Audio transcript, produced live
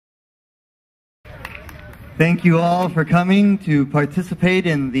Thank you all for coming to participate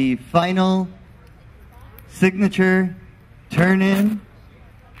in the final signature turn-in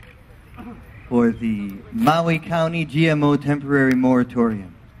for the Maui County GMO Temporary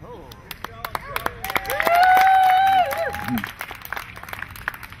Moratorium.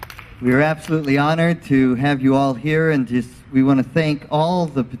 We are absolutely honored to have you all here, and we want to thank all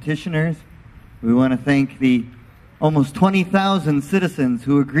the petitioners. We want to thank the almost 20,000 citizens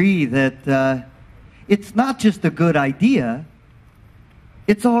who agree that it's not just a good idea,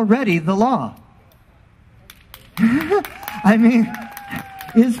 it's already the law. I mean,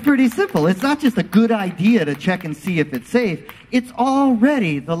 it's pretty simple. It's not just a good idea to check and see if it's safe. It's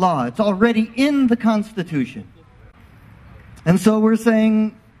already the law. It's already in the Constitution. And so we're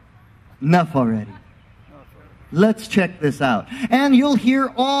saying, enough already. Let's check this out. And you'll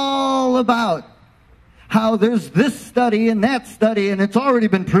hear all about how there's this study and that study, and it's already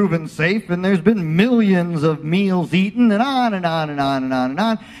been proven safe, and there's been millions of meals eaten, and on and on and on and on and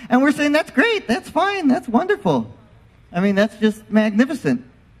on. And we're saying, that's great, that's fine, that's wonderful. I mean, that's just magnificent.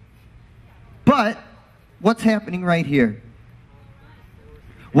 But what's happening right here?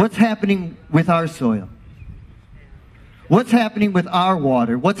 What's happening with our soil? What's happening with our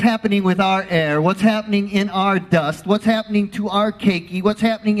water? What's happening with our air? What's happening in our dust? What's happening to our keiki? What's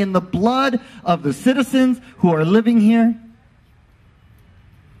happening in the blood of the citizens who are living here?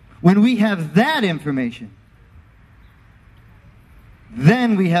 When we have that information,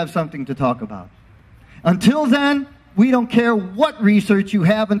 then we have something to talk about. Until then, we don't care what research you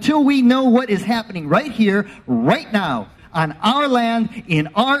have, until we know what is happening right here, right now, on our land, in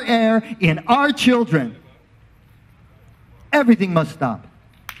our air, in our children. Everything must stop.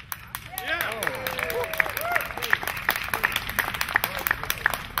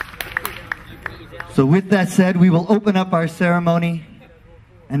 So with that said, we will open up our ceremony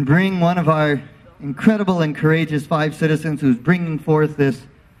and bring one of our incredible and courageous 5 citizens who's bringing forth this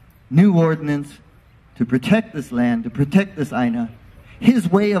new ordinance to protect this land, to protect this Aina, his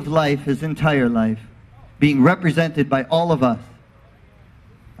way of life, his entire life, being represented by all of us.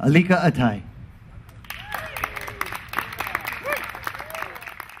 Alika Atai.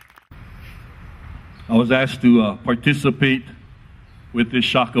 I was asked to participate with this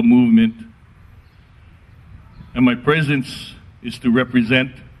Shaka movement, and my presence is to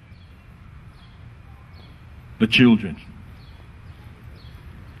represent the children.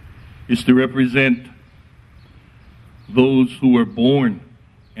 It's to represent those who were born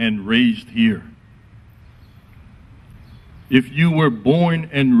and raised here. If you were born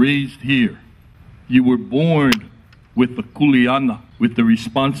and raised here, you were born with the kuleana, with the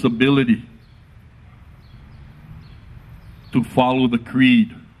responsibility to follow the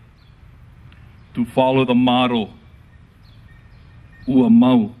creed, to follow the motto, ua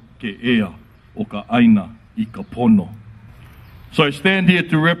mau ke ea o ka aina I ka pono. So I stand here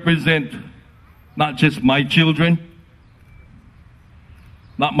to represent not just my children,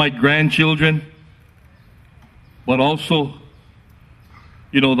 not my grandchildren, but also,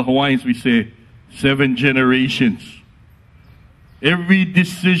 you know, the Hawaiians, we say 7 generations. Every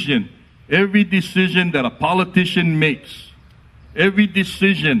decision that a politician makes, every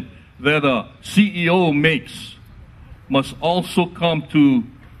decision that a CEO makes must also come to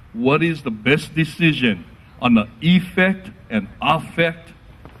what is the best decision on the effect and affect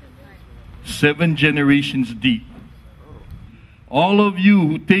 7 generations deep. All of you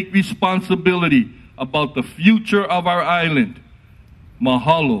who take responsibility about the future of our island,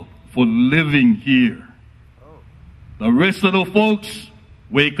 mahalo for living here. The rest of the folks,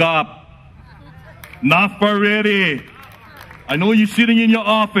 wake up. Not already. I know you're sitting in your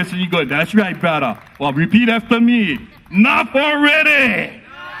office and you go, that's right, brother. Well, repeat after me. Not already.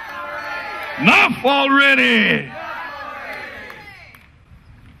 Not already.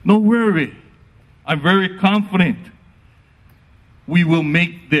 No worry. I'm very confident we will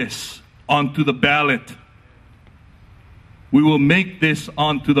make this onto the ballot. We will make this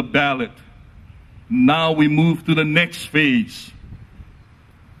onto the ballot. Now we move to the next phase.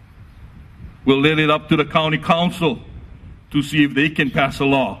 We'll let it up to the county council to see if they can pass a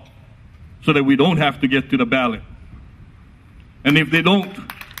law so that we don't have to get to the ballot. And if they don't,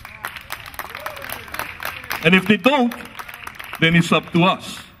 then it's up to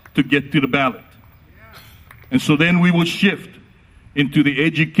us to get to the ballot. And so then we will shift into the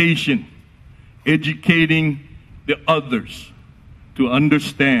education, educating the others to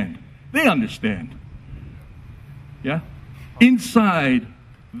understand. They understand. Yeah? Inside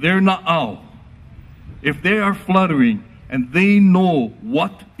their na'au, if they are fluttering and they know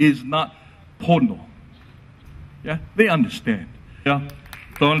what is not pono, yeah, they understand. Yeah?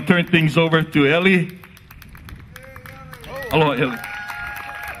 So I'm going to turn things over to Ellie Aloha, Ellie.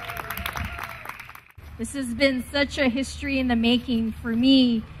 This has been such a history in the making for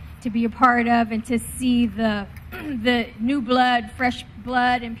me to be a part of, and to see the new blood, fresh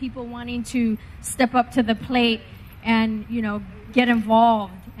blood, and people wanting to step up to the plate and, you know, get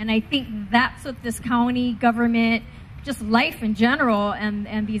involved. And I think that's what this county government, just life in general,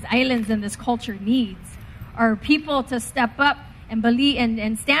 and these islands and this culture needs, are people to step up and believe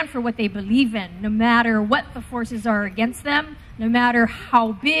and stand for what they believe in, no matter what the forces are against them, no matter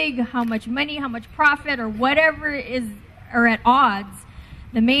how big, how much money, how much profit, or whatever are at odds.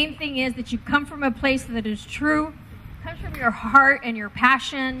 The main thing is that you come from a place that is true, comes from your heart and your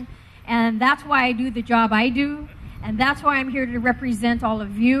passion, and that's why I do the job I do, and that's why I'm here to represent all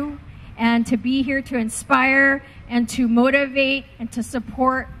of you, and to be here to inspire and to motivate and to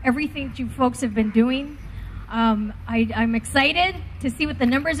support everything that you folks have been doing. I'm excited to see what the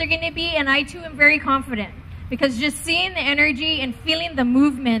numbers are going to be, and I too am very confident, because just seeing the energy and feeling the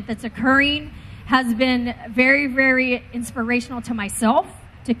movement that's occurring has been very, very inspirational to myself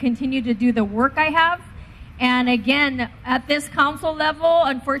to continue to do the work I have. And again, at this council level,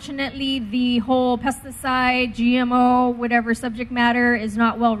 unfortunately, the whole pesticide, GMO, whatever subject matter is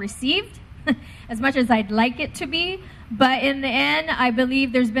not well received, as much as I'd like it to be. But in the end, I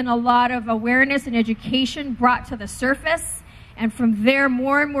believe there's been a lot of awareness and education brought to the surface. And from there,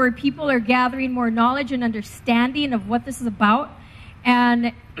 more and more people are gathering more knowledge and understanding of what this is about.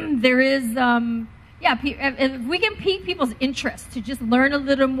 And there is, if we can pique people's interest to just learn a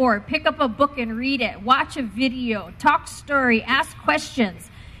little more, pick up a book and read it, watch a video, talk story, ask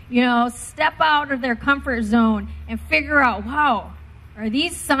questions, you know, step out of their comfort zone and figure out, wow, are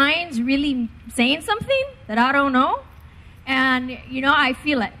these signs really saying something that I don't know? And, you know, I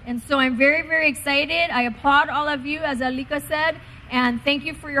feel it. And so I'm very, very excited. I applaud all of you, as Alika said, and thank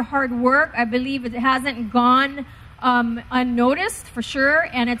you for your hard work. I believe it hasn't gone unnoticed, for sure,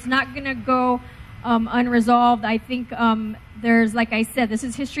 and it's not going to go unresolved. I think there's, like I said, this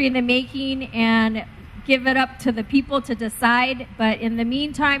is history in the making, and give it up to the people to decide. But in the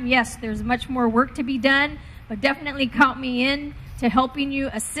meantime, yes, there's much more work to be done, but definitely count me in to helping you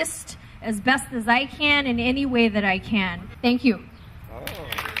assist as best as I can in any way that I can. Thank you.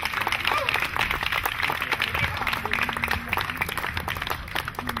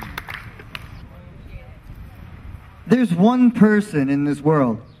 There's one person in this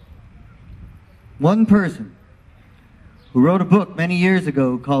world, one person, who wrote a book many years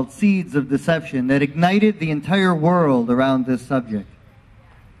ago called Seeds of Deception that ignited the entire world around this subject.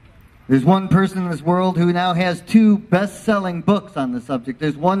 There's one person in this world who now has 2 best-selling books on the subject.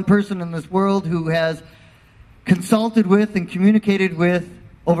 There's one person in this world who has consulted with and communicated with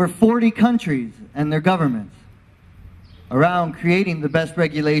over 40 countries and their governments around creating the best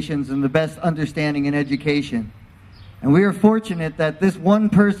regulations and the best understanding and education. And we are fortunate that this one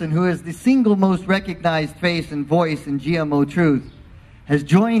person, who is the single most recognized face and voice in GMO truth, has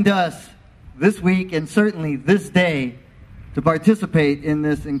joined us this week and certainly this day to participate in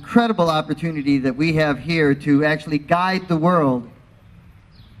this incredible opportunity that we have here to actually guide the world,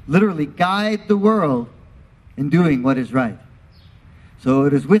 literally guide the world in doing what is right. So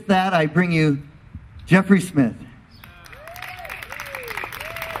it is with that I bring you Jeffrey Smith.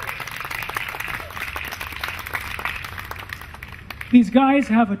 These guys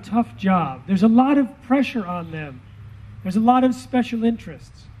have a tough job. There's a lot of pressure on them. There's a lot of special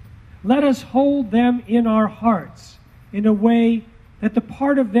interests. Let us hold them in our hearts in a way that the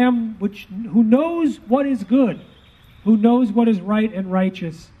part of them who knows what is good, who knows what is right and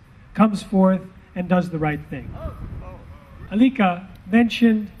righteous, comes forth and does the right thing. Alika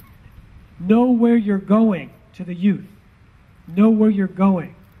mentioned, know where you're going to the youth. Know where you're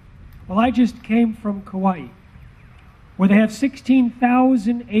going. Well, I just came from Kauai, where they have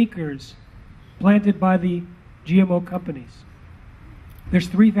 16,000 acres planted by the GMO companies. There's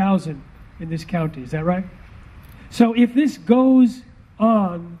 3,000 in this county, is that right? So if this goes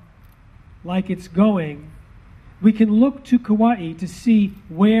on like it's going, we can look to Kauai to see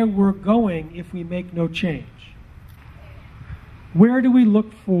where we're going if we make no change. Where do we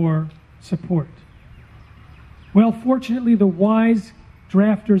look for support? Well, fortunately, the wise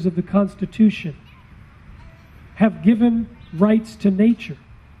drafters of the Constitution have given rights to nature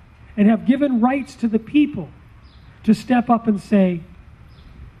and have given rights to the people to step up and say,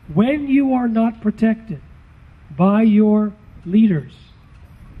 when you are not protected by your leaders,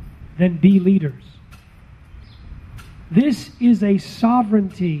 then be leaders. This is a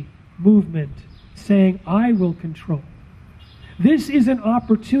sovereignty movement saying, I will control. This is an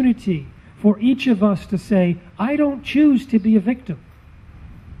opportunity for each of us to say, I don't choose to be a victim.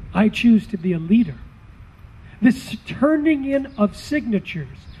 I choose to be a leader. This turning in of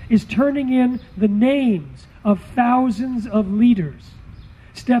signatures is turning in the names of thousands of leaders,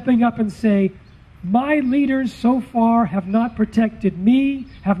 stepping up and say, my leaders so far have not protected me,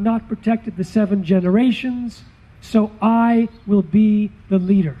 have not protected the 7 generations, so I will be the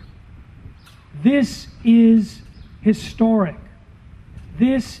leader. This is historic.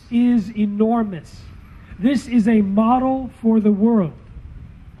 This is enormous. This is a model for the world.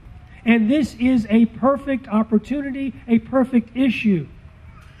 And this is a perfect opportunity, a perfect issue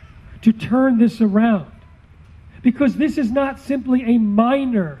to turn this around. Because this is not simply a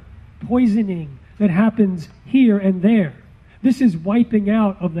minor poisoning that happens here and there. This is wiping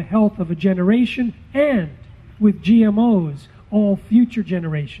out of the health of a generation, and with GMOs, all future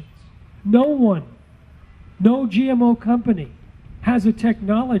generations. No one, no GMO company has a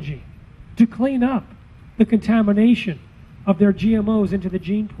technology to clean up the contamination of their GMOs into the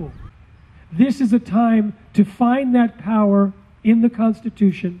gene pool. This is a time to find that power in the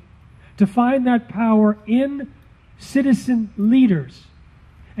Constitution, to find that power in citizen leaders,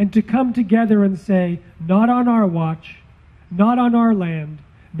 and to come together and say, not on our watch, not on our land,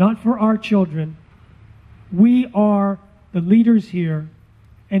 not for our children. We are the leaders here,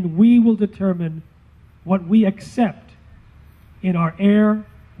 and we will determine what we accept in our air,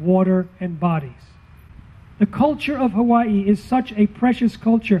 water, and bodies. The culture of Hawaii is such a precious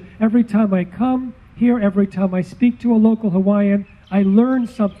culture. Every time I come here, every time I speak to a local Hawaiian, I learn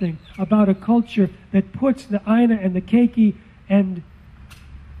something about a culture that puts the aina and the keiki and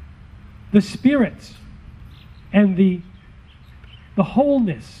the spirits and the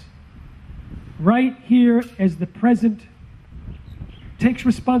wholeness right here as the present, takes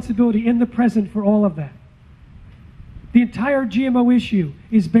responsibility in the present for all of that. The entire GMO issue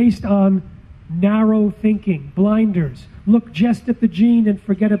is based on narrow thinking, blinders. Look just at the gene and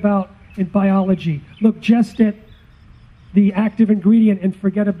forget about in biology. Look just at the active ingredient and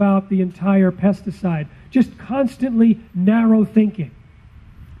forget about the entire pesticide. Just constantly narrow thinking.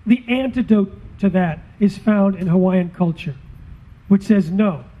 The antidote to that is found in Hawaiian culture, which says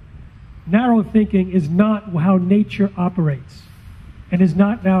no. Narrow thinking is not how nature operates, and is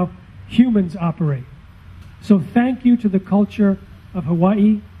not how humans operate. So thank you to the culture of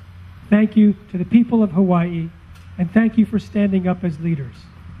Hawaii. Thank you to the people of Hawaii. And thank you for standing up as leaders.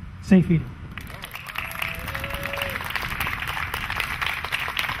 Safe eating.